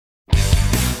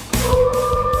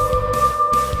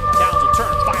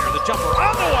jumper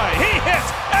on the way. He hits,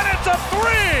 and it's a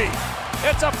three.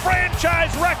 It's a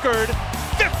franchise record,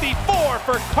 54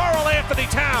 for Karl Anthony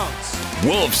Towns.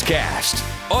 Wolves-Cast,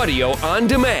 audio on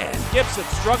demand. Gibson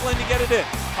struggling to get it in.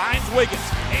 Finds Wiggins.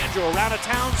 Andrew around a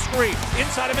Towns screen.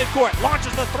 Inside of midcourt.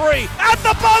 Launches the three. At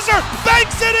the buzzer.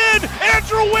 Banks it in.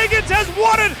 Andrew Wiggins has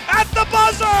won it at the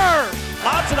buzzer.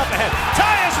 Lobs it up ahead.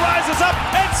 Tyus rises up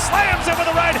and slams it with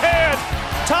the right hand.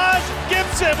 Taj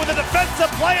Gibson with a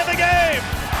defensive play of the game.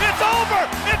 It's over.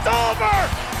 It's over.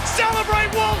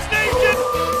 Celebrate, Wolves Nation.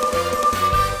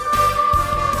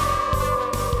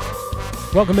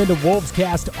 Welcome into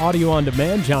Wolves-Cast Audio on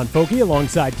Demand. John Focke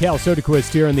alongside Cal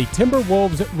Soderquist here on the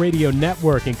Timberwolves Radio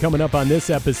Network. And coming up on this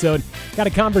episode, got a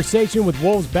conversation with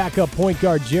Wolves backup point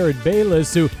guard Jerryd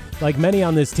Bayless, who, like many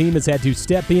on this team, has had to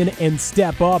step in and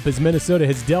step up as Minnesota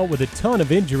has dealt with a ton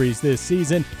of injuries this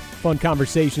season. Fun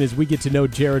conversation as we get to know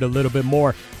Jerryd a little bit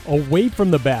more away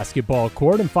from the basketball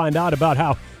court and find out about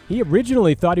how he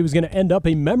originally thought he was going to end up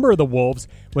a member of the Wolves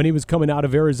when he was coming out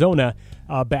of Arizona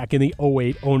back in the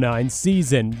 08-09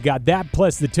 season. Got that,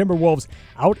 plus the Timberwolves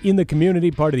out in the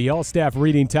community, part of the all-staff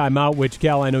reading timeout, which,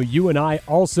 Cal, I know you and I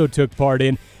also took part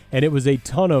in, and it was a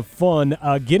ton of fun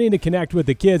getting to connect with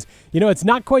the kids. You know, it's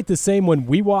not quite the same when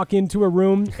we walk into a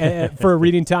room for a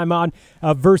reading timeout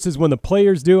versus when the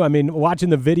players do. I mean, watching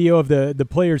the video of the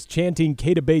players chanting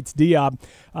Keita Bates-Diop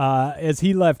as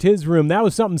he left his room, that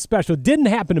was something special. Didn't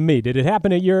happen to me. Did it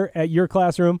happen at your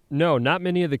classroom? No, not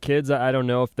many of the kids. I don't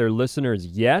know if they're listeners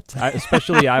yet.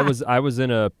 I was in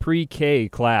a pre-K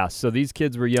class, so these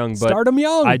kids were young. But start them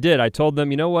young. I did. I told them,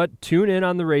 you know what? Tune in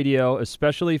on the radio,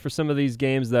 especially for some of these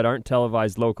games that aren't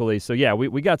televised locally. So yeah,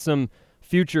 we got some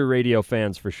future radio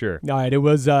fans for sure. All right, it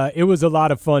was a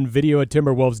lot of fun. Video at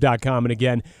Timberwolves.com, and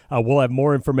again, we'll have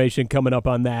more information coming up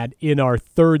on that in our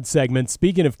third segment.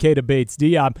 Speaking of Keita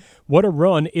Bates-Diop, what a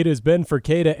run it has been for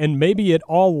Keita, and maybe it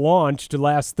all launched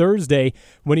last Thursday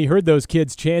when he heard those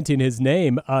kids chanting his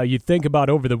name. You think about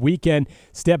over the weekend,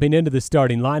 stepping into the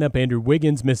starting lineup, Andrew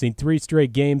Wiggins missing 3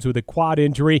 straight games with a quad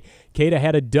injury. Keita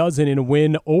had a dozen in a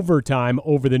win overtime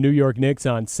over the New York Knicks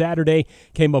on Saturday,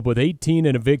 came up with 18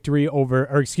 in a victory over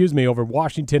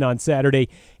Washington on Saturday,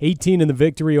 18 in the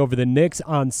victory over the Knicks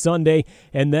on Sunday,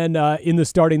 and then in the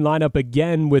starting lineup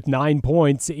again with 9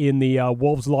 points in the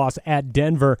Wolves loss at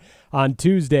Denver on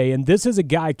Tuesday. And this is a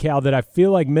guy, Cal, that I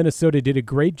feel like Minnesota did a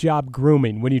great job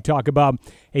grooming when you talk about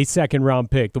a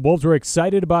second-round pick. The Wolves were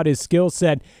excited about his skill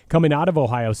set coming out of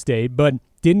Ohio State, but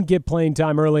didn't get playing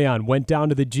time early on, went down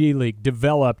to the G League,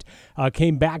 developed,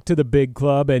 came back to the big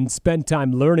club, and spent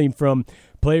time learning from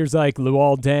players like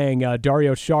Luol Deng,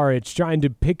 Dario Saric, trying to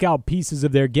pick out pieces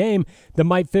of their game that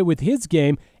might fit with his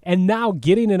game, and now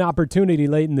getting an opportunity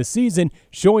late in the season,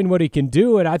 showing what he can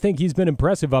do, and I think he's been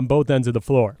impressive on both ends of the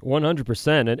floor.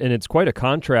 100%, and it's quite a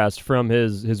contrast from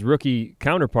his rookie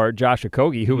counterpart, Josh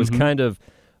Okogie, who was kind of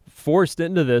thrust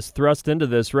into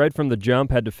this right from the jump,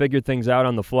 had to figure things out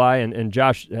on the fly, and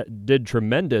Josh did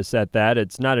tremendous at that.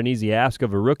 It's not an easy ask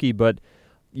of a rookie, but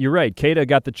you're right. Keita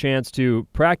got the chance to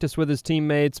practice with his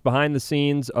teammates behind the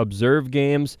scenes, observe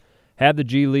games, had the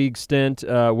G League stint,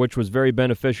 which was very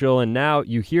beneficial, and now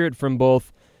you hear it from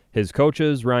both his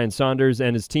coaches, Ryan Saunders,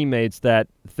 and his teammates that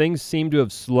things seem to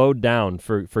have slowed down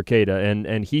for Keita,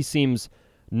 and he seems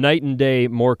night and day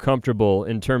more comfortable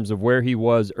in terms of where he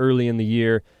was early in the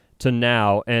year to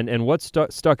now. And what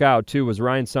stuck out, too, was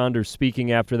Ryan Saunders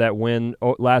speaking after that win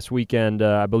last weekend,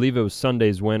 I believe it was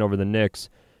Sunday's win over the Knicks,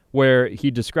 where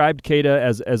he described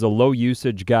Keita as a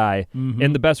low-usage guy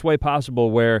in the best way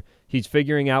possible, where he's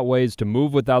figuring out ways to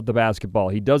move without the basketball.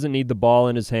 He doesn't need the ball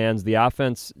in his hands. The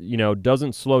offense,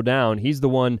 doesn't slow down. He's the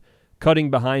one cutting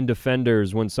behind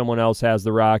defenders when someone else has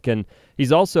the rock, and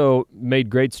he's also made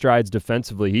great strides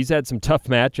defensively. He's had some tough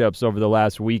matchups over the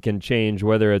last week and change,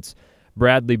 whether it's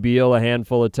Bradley Beal a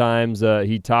handful of times.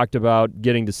 He talked about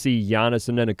getting to see Giannis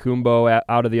Antetokounmpo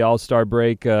out of the All-Star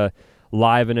break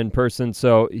live and in person.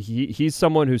 So he's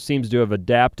someone who seems to have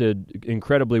adapted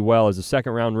incredibly well as a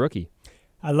second-round rookie.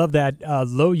 I love that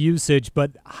low usage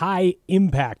but high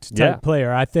impact type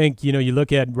player. I think, you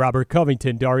look at Robert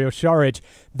Covington, Dario Saric,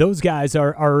 those guys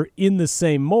are in the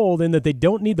same mold in that they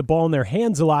don't need the ball in their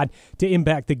hands a lot to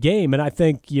impact the game. And I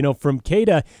think, from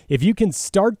Keita, if you can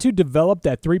start to develop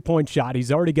that three-point shot,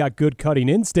 he's already got good cutting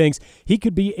instincts, he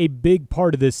could be a big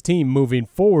part of this team moving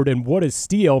forward. And what a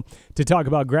steal to talk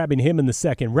about grabbing him in the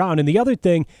second round. And the other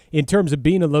thing, in terms of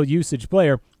being a low usage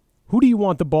player, who do you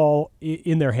want the ball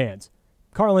in their hands?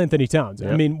 Karl Anthony Towns.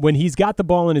 Yep. I mean, when he's got the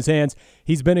ball in his hands,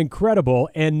 he's been incredible.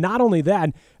 And not only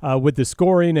that, with the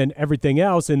scoring and everything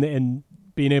else and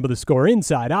being able to score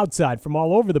inside, outside, from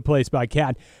all over the place by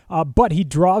Cat, but he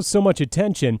draws so much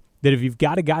attention that if you've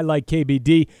got a guy like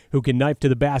KBD who can knife to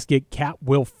the basket, Cat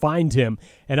will find him.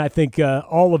 And I think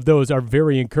all of those are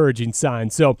very encouraging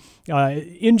signs. So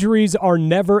injuries are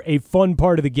never a fun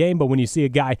part of the game, but when you see a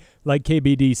guy like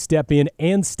KBD step in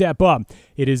and step up,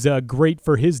 it is great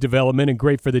for his development and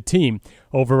great for the team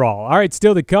overall. All right,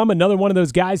 still to come, another one of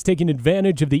those guys taking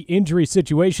advantage of the injury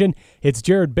situation. It's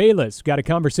Jerryd Bayless. Got a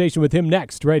conversation with him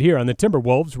next right here on the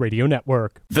Timberwolves Radio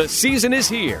Network. The season is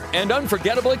here, and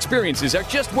unforgettable experiences are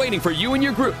just waiting for you and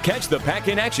your group. Catch the pack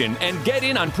in action and get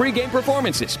in on pregame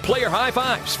performances, player high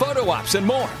fives, photo ops, and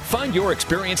more. Find your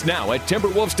experience now at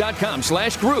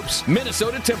Timberwolves.com/groups.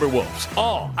 Minnesota Timberwolves.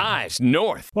 All eyes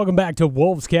north. Welcome back to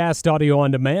Wolves-Cast Audio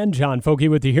on Demand. John Focke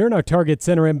with you here in our Target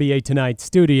Center NBA Tonight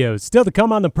studios. Still to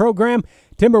come on the program,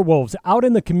 Timberwolves out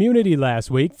in the community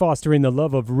last week, fostering the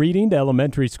love of reading to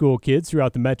elementary school kids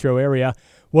throughout the metro area.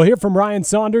 We'll hear from Ryan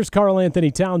Saunders, Karl Anthony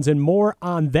Towns, and more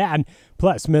on that.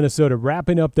 Plus, Minnesota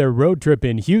wrapping up their road trip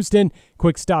in Houston.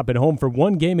 Quick stop at home for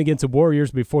one game against the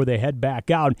Warriors before they head back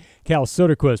out. Cal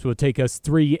Soderquist will take us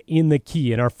 3 in the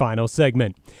key in our final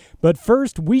segment. But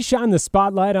first, we shine the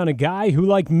spotlight on a guy who,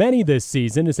 like many this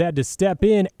season, has had to step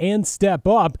in and step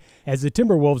up as the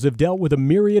Timberwolves have dealt with a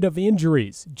myriad of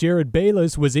injuries. Jerryd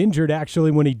Bayless was injured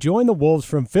actually when he joined the Wolves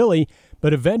from Philly,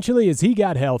 but eventually as he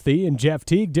got healthy and Jeff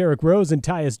Teague, Derrick Rose, and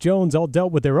Tyus Jones all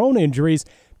dealt with their own injuries,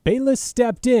 Bayless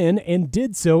stepped in and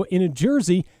did so in a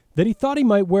jersey that he thought he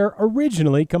might wear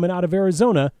originally coming out of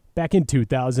Arizona back in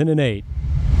 2008.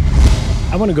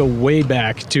 I want to go way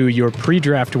back to your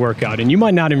pre-draft workout, and you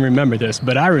might not even remember this,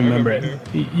 but I remember it.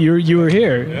 You were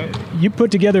here. Yep. You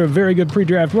put together a very good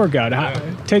pre-draft workout.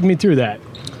 Take me through that.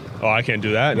 Oh, I can't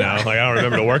do that now. I don't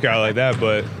remember the workout like that,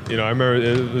 but I remember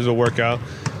it was a workout,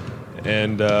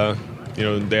 and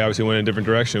they obviously went in a different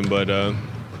direction, but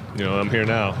I'm here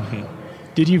now.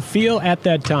 Did you feel at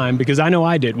that time, because I know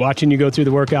I did, watching you go through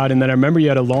the workout, and then I remember you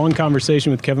had a long conversation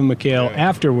with Kevin McHale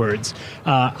afterwards.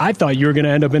 I thought you were going to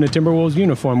end up in a Timberwolves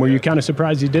uniform. Were you kind of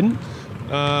surprised you didn't?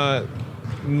 No,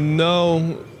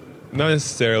 not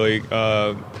necessarily.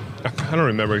 I don't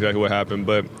remember exactly what happened,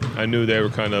 but I knew they were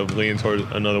kind of leaning towards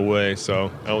another way,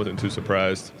 so I wasn't too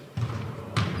surprised.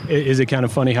 Is it kind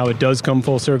of funny how it does come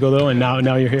full circle, though, and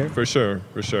now you're here? For sure.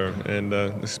 And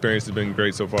the experience has been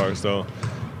great so far, so...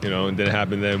 it didn't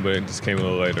happen then, but it just came a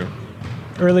little later.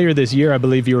 Earlier this year, I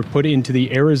believe you were put into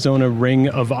the Arizona Ring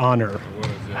of Honor.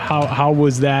 How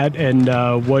was that, and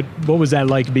what was that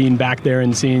like being back there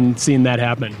and seeing that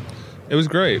happen? It was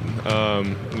great. I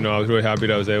was really happy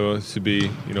that I was able to be,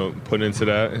 put into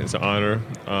that. It's an honor.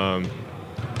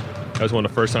 That was one of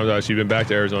the first times I've actually been back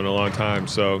to Arizona in a long time.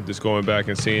 So just going back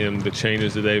and seeing the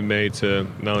changes that they've made to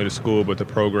not only the school but the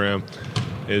program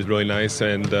is really nice,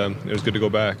 and it was good to go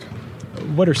back.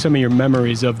 What are some of your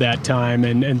memories of that time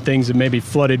and things that maybe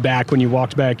flooded back when you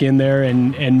walked back in there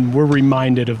and were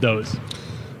reminded of those?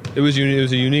 It was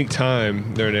a unique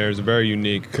time there in there. It was very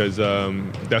unique because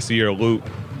that's the year Luke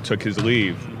took his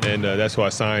leave, and that's who I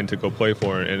signed to go play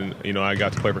for. And, I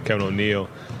got to play for Kevin O'Neal.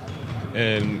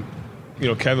 And,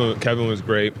 Kevin was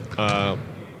great.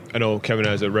 I know Kevin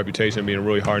has a reputation of being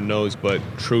really hard-nosed, but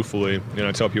truthfully,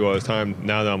 I tell people all the time,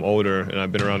 now that I'm older and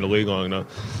I've been around the league long enough,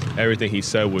 everything he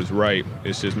said was right.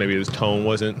 It's just maybe his tone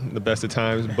wasn't the best at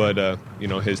times, but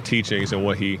his teachings and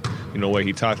what he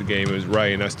taught the game was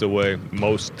right, and that's the way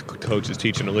most coaches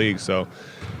teach in the league. So,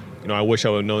 I wish I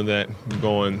would have known that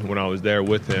going when I was there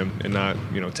with him and not,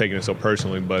 taking it so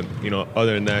personally. But,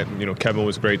 other than that, Kevin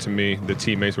was great to me. The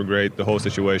teammates were great. The whole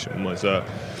situation was,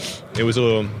 it was a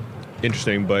little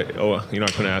interesting, but I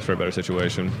couldn't ask for a better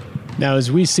situation. Now,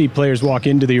 as we see players walk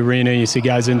into the arena, you see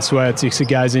guys in sweats, you see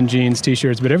guys in jeans,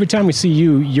 T-shirts, but every time we see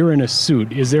you, you're in a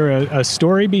suit. Is there a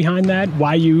story behind that?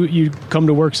 Why you come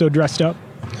to work so dressed up?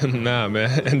 Nah,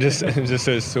 man, it just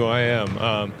is who I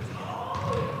am.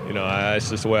 It's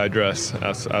just the way I dress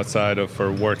outside of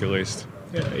for work, at least.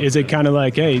 Is it kind of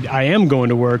like, hey, I am going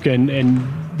to work, and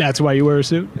that's why you wear a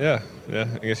suit? Yeah, I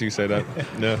guess you could say that.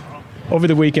 Yeah. Over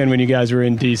the weekend when you guys were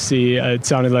in D.C., it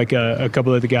sounded like a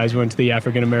couple of the guys went to the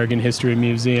African American History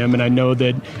Museum, and I know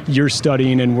that you're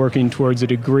studying and working towards a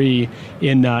degree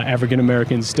in African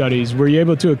American studies. Were you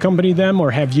able to accompany them, or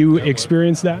have you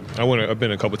experienced that? I've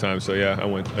been a couple times, so yeah, I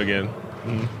went again.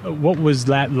 Mm-hmm. What was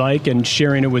that like, and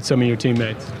sharing it with some of your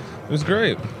teammates? It was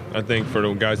great. I think for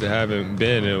the guys that haven't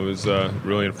been, it was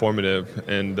really informative,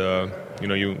 and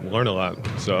you learn a lot.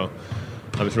 So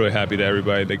I'm just really happy that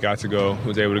everybody that got to go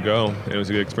was able to go, and it was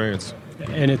a good experience.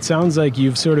 And it sounds like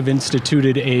you've sort of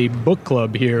instituted a book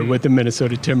club here with the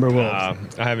Minnesota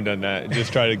Timberwolves. I haven't done that.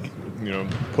 Just try to,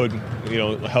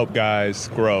 help guys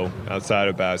grow outside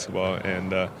of basketball,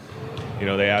 and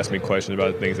they ask me questions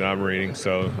about the things that I'm reading,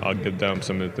 so I'll give them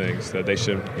some of the things that they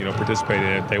should, participate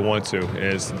in if they want to. And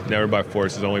it's never by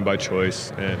force, it's only by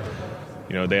choice. And,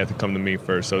 they have to come to me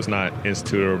first, so it's not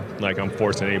instituted or like I'm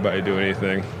forcing anybody to do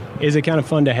anything. Is it kind of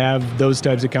fun to have those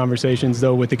types of conversations,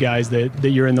 though, with the guys that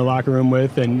you're in the locker room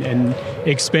with and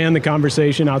expand the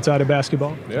conversation outside of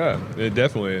basketball? Yeah, it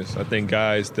definitely is. I think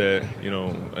guys that,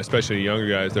 especially younger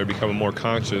guys, they're becoming more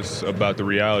conscious about the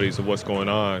realities of what's going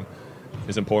on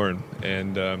is important.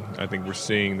 And I think we're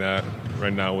seeing that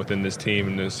right now within this team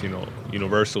and this,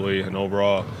 universally and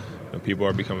overall. People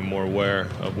are becoming more aware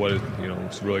of what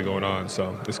what's really going on,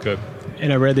 so it's good.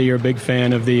 And I read that you're a big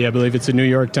fan of I believe it's the New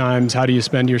York Times, How Do You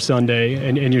Spend Your Sunday?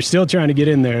 And you're still trying to get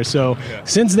in there. So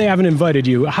Since they haven't invited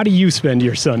you, how do you spend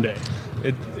your Sunday?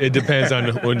 It depends on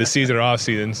when the season or off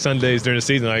season. Sundays during the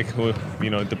season,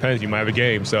 it depends. You might have a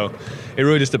game, so it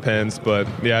really just depends. But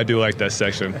yeah, I do like that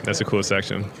section. That's a cool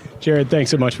section. Jerryd, thanks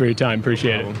so much for your time.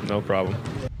 Appreciate it. No problem.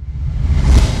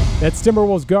 That's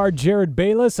Timberwolves guard Jerryd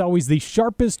Bayless, always the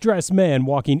sharpest dressed man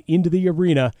walking into the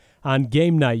arena on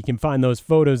game night. You can find those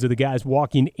photos of the guys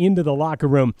walking into the locker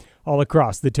room all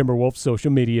across the Timberwolves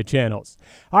social media channels.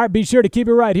 All right, be sure to keep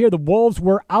it right here. The Wolves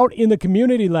were out in the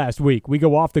community last week. We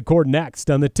go off the court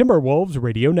next on the Timberwolves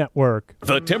Radio Network.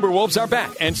 The Timberwolves are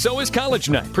back, and so is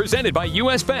College Night, presented by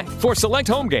U.S. Bank. For select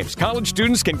home games, college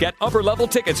students can get upper-level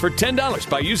tickets for $10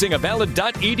 by using a valid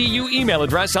 .edu email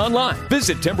address online.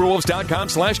 Visit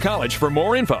Timberwolves.com/college for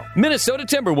more info. Minnesota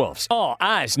Timberwolves, all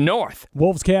eyes north.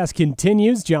 Wolves-Cast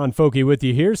continues. John Focke with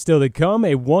you here. Still to come,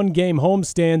 a one-game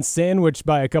homestand sandwiched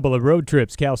by a couple of road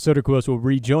trips. Cal Soderquist will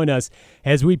rejoin us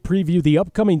as we preview the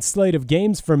upcoming slate of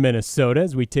games for Minnesota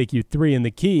as we take you 3 in the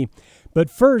key. But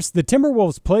first, the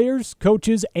Timberwolves players,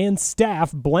 coaches, and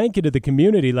staff blanketed the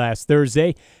community last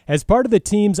Thursday as part of the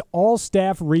team's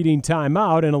all-staff reading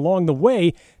timeout, and along the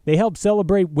way, they helped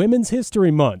celebrate Women's History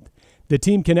Month. The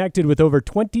team connected with over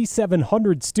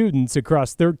 2,700 students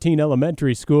across 13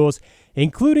 elementary schools,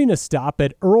 including a stop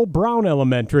at Earl Brown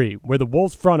Elementary, where the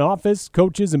Wolves front office,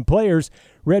 coaches, and players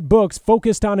read books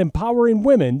focused on empowering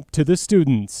women to the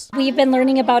students. We've been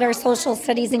learning about our social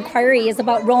studies inquiry is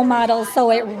about role models,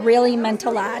 so it really meant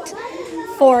a lot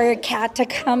for Kat to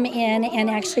come in and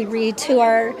actually read to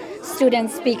our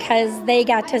students because they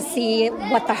got to see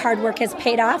what the hard work has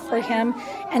paid off for him,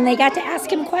 and they got to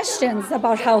ask him questions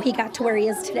about how he got to where he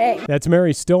is today. That's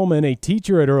Mary Stolman, a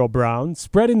teacher at Earl Brown.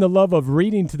 Spreading the love of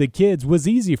reading to the kids was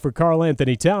easy for Karl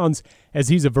Anthony Towns, as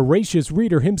he's a voracious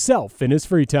reader himself in his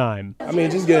free time.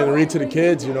 Just getting to read to the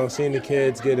kids, seeing the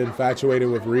kids get infatuated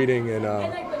with reading and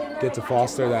get to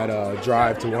foster that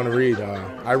drive to want to read.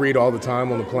 I read all the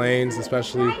time on the planes,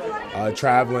 especially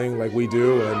traveling like we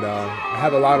do, and I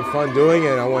have a lot of fun doing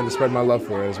it, and I wanted to spread my love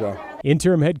for it as well.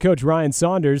 Interim head coach Ryan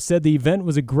Saunders said the event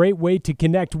was a great way to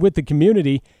connect with the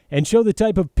community and show the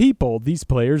type of people these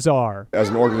players are. As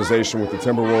an organization with the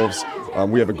Timberwolves,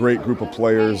 we have a great group of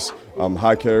players,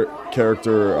 high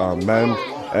character men,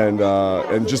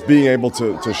 and just being able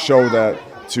to show that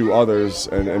to others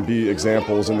and be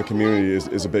examples in the community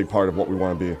is a big part of what we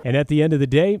want to be. And at the end of the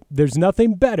day, there's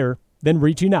nothing better than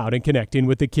reaching out and connecting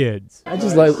with the kids. I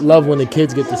just love when the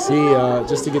kids get to see,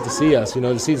 just to get to see us,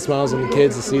 to see the smiles on the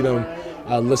kids, to see them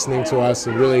listening to us,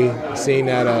 and really seeing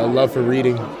that love for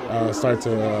reading start to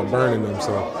burn in them.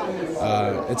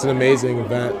 So it's an amazing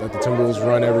event that the Timberwolves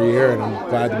run every year, and I'm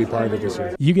glad to be part of it this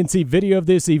year. You can see video of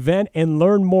this event and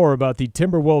learn more about the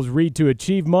Timberwolves Read to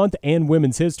Achieve Month and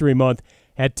Women's History Month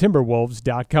at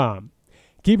Timberwolves.com.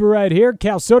 Keep it right here.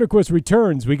 Cal Soderquist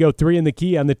returns. We go 3 in the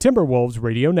key on the Timberwolves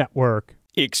Radio Network.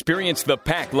 Experience the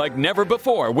pack like never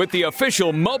before with the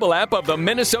official mobile app of the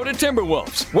Minnesota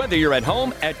Timberwolves. Whether you're at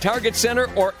home, at Target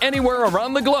Center, or anywhere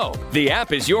around the globe, the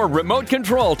app is your remote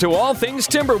control to all things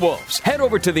Timberwolves. Head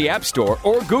over to the App Store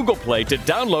or Google Play to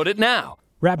download it now.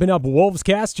 Wrapping up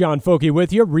Wolves-Cast, John Focke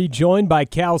with you, rejoined by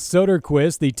Cal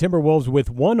Soderquist. The Timberwolves with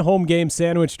one home game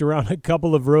sandwiched around a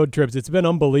couple of road trips. It's been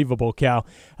unbelievable, Cal,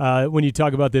 when you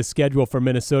talk about this schedule for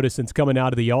Minnesota since coming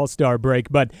out of the All-Star break.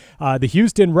 But the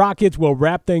Houston Rockets will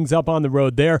wrap things up on the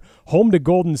road there, home to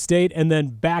Golden State, and then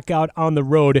back out on the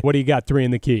road. What do you got 3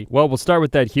 in the key? Well, we'll start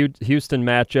with that Houston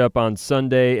matchup on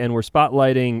Sunday, and we're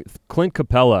spotlighting Clint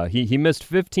Capella. He missed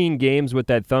 15 games with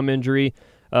that thumb injury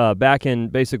back in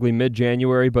basically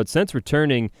mid-January, but since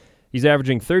returning, he's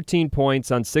averaging 13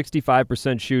 points on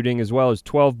 65% shooting, as well as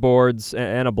 12 boards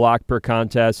and a block per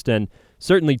contest. And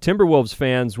certainly Timberwolves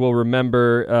fans will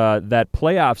remember that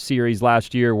playoff series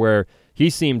last year where he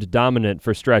seemed dominant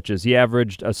for stretches. He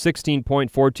averaged a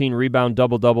 16-point, 14-rebound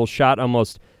double-double, shot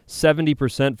almost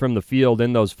 70% from the field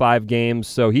in those 5 games,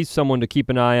 so he's someone to keep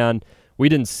an eye on we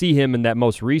didn't see him in that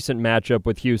most recent matchup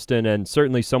with Houston, and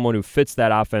certainly someone who fits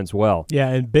that offense well. Yeah,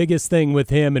 and biggest thing with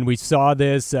him, and we saw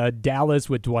this, Dallas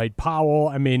with Dwight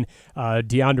Powell,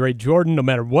 DeAndre Jordan, no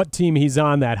matter what team he's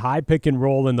on, that high pick and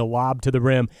roll and the lob to the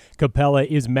rim, Capella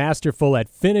is masterful at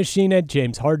finishing it.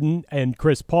 James Harden and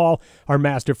Chris Paul are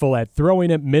masterful at throwing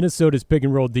it. Minnesota's pick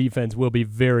and roll defense will be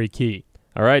very key.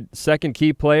 All right, second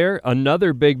key player,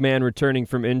 another big man returning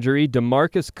from injury,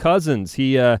 DeMarcus Cousins.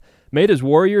 He made his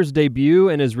Warriors debut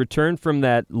and has returned from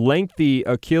that lengthy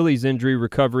Achilles injury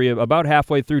recovery about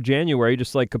halfway through January,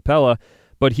 just like Capella,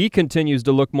 but he continues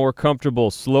to look more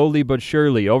comfortable slowly but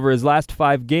surely. Over his last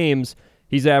 5 games,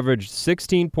 he's averaged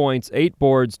 16 points, 8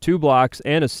 boards, 2 blocks,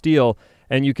 and a steal,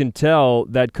 and you can tell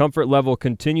that comfort level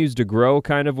continues to grow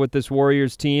kind of with this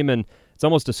Warriors team, and it's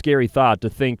almost a scary thought to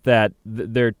think that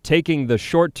they're taking the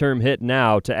short-term hit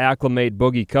now to acclimate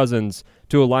Boogie Cousins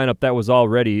to a lineup that was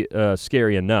already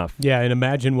scary enough. Yeah, and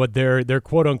imagine what their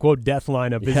quote-unquote death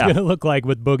lineup is going to look like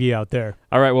with Boogie out there.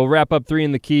 All right, we'll wrap up 3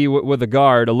 in the key with a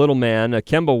guard, a little man,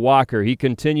 Kemba Walker. He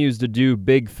continues to do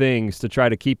big things to try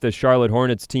to keep the Charlotte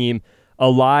Hornets team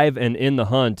alive and in the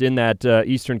hunt in that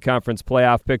Eastern Conference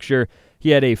playoff picture. He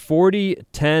had a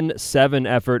 40-10-7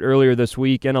 effort earlier this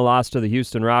week and a loss to the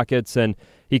Houston Rockets, and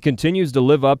he continues to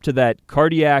live up to that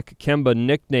Cardiac Kemba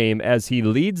nickname as he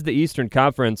leads the Eastern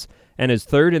Conference and is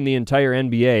third in the entire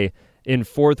NBA in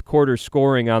fourth quarter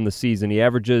scoring on the season. He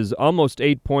averages almost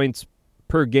 8 points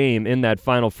per game in that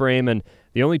final frame, and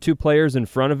the only 2 players in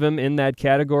front of him in that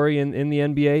category in the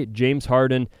NBA, James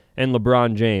Harden and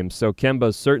LeBron James. So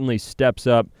Kemba certainly steps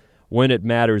up when it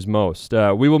matters most.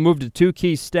 We will move to 2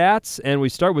 key stats, and we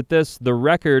start with this, the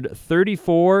record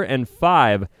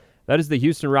 34-5. That is the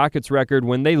Houston Rockets record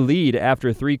when they lead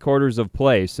after 3 quarters of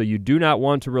play. So you do not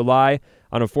want to rely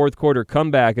on a fourth quarter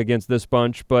comeback against this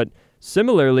bunch, but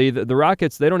similarly, the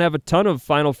Rockets, they don't have a ton of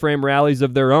final frame rallies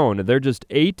of their own. They're just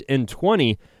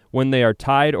 8-20 when they are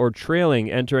tied or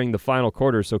trailing entering the final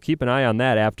quarter. So keep an eye on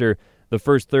that after the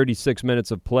first 36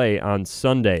 minutes of play on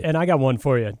Sunday. And I got one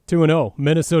for you, 2-0.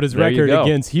 Minnesota's record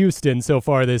against Houston so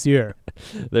far this year.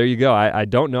 There you go. I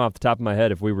don't know off the top of my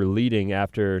head if we were leading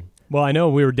after. Well, I know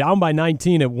we were down by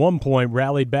 19 at one point,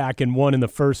 rallied back and won in the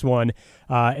first one.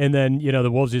 And then, the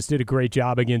Wolves just did a great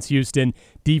job against Houston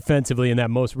defensively in that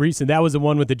most recent. That was the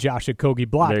one with the Josh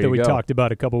Okogie block that we talked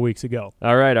about a couple weeks ago.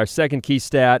 All right, our second key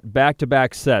stat,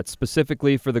 back-to-back sets,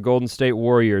 specifically for the Golden State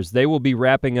Warriors. They will be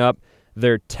wrapping up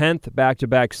their 10th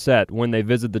back-to-back set when they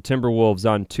visit the Timberwolves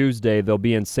on Tuesday. They'll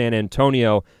be in San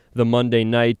Antonio the Monday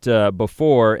night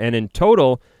before, and in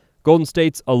total, Golden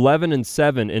State's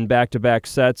 11-7 in back-to-back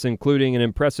sets, including an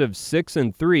impressive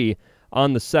 6-3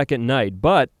 on the second night.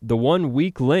 But the one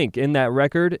weak link in that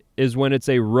record is when it's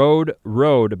a road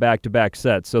back-to-back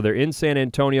set. So they're in San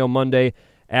Antonio Monday,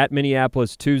 at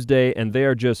Minneapolis Tuesday, and they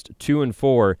are just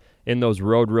 2-4 in those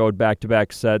road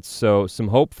back-to-back sets. So some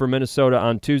hope for Minnesota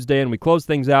on Tuesday, and we close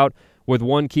things out with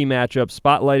one key matchup,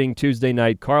 spotlighting Tuesday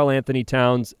night, Karl Anthony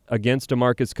Towns against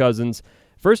DeMarcus Cousins.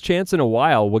 First chance in a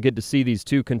while we'll get to see these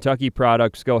 2 Kentucky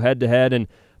products go head-to-head, and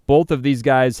both of these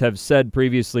guys have said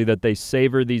previously that they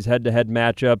savor these head-to-head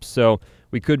matchups, so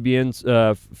we could be in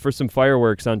for some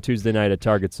fireworks on Tuesday night at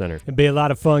Target Center. It'll be a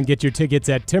lot of fun. Get your tickets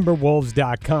at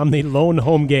Timberwolves.com, the lone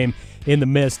home game in the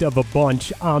midst of a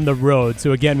bunch on the road.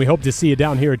 So again, we hope to see you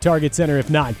down here at Target Center. If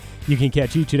not, you can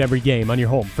catch each and every game on your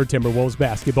home for Timberwolves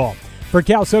basketball. For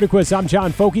Cal Soderquist, I'm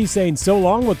John Focke saying so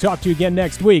long. We'll talk to you again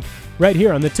next week right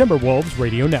here on the Timberwolves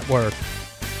Radio Network.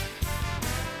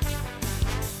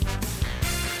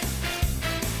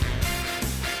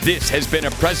 This has been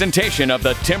a presentation of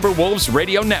the Timberwolves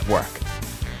Radio Network.